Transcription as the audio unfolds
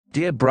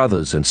Dear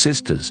brothers and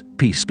sisters,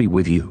 peace be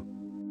with you.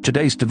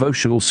 Today's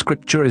devotional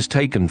scripture is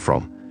taken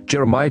from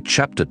Jeremiah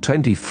chapter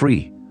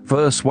 23,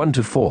 verse 1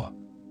 to 4.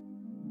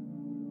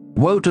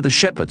 Woe to the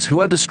shepherds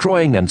who are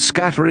destroying and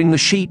scattering the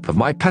sheep of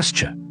my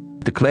pasture,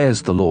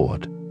 declares the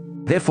Lord.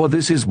 Therefore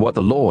this is what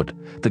the Lord,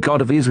 the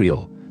God of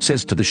Israel,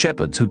 says to the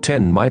shepherds who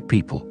tend my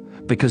people.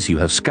 Because you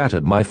have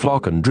scattered my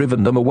flock and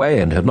driven them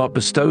away and have not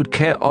bestowed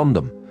care on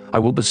them, I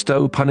will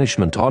bestow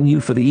punishment on you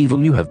for the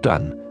evil you have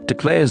done,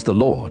 declares the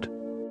Lord.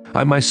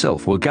 I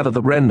myself will gather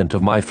the remnant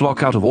of my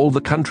flock out of all the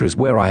countries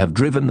where I have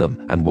driven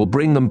them, and will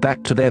bring them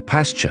back to their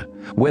pasture,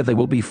 where they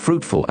will be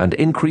fruitful and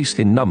increased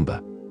in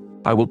number.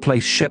 I will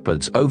place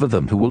shepherds over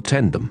them who will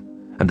tend them,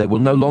 and they will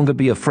no longer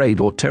be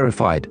afraid or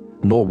terrified,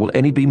 nor will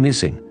any be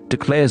missing,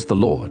 declares the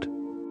Lord.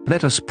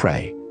 Let us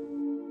pray.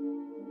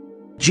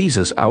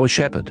 Jesus, our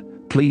shepherd,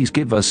 please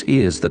give us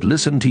ears that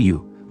listen to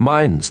you,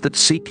 minds that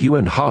seek you,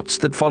 and hearts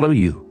that follow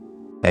you.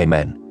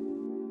 Amen.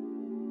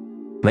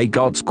 May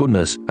God's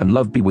goodness and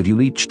love be with you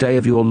each day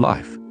of your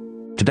life.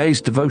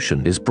 Today's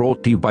devotion is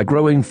brought to you by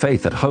Growing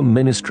Faith at Home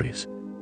Ministries.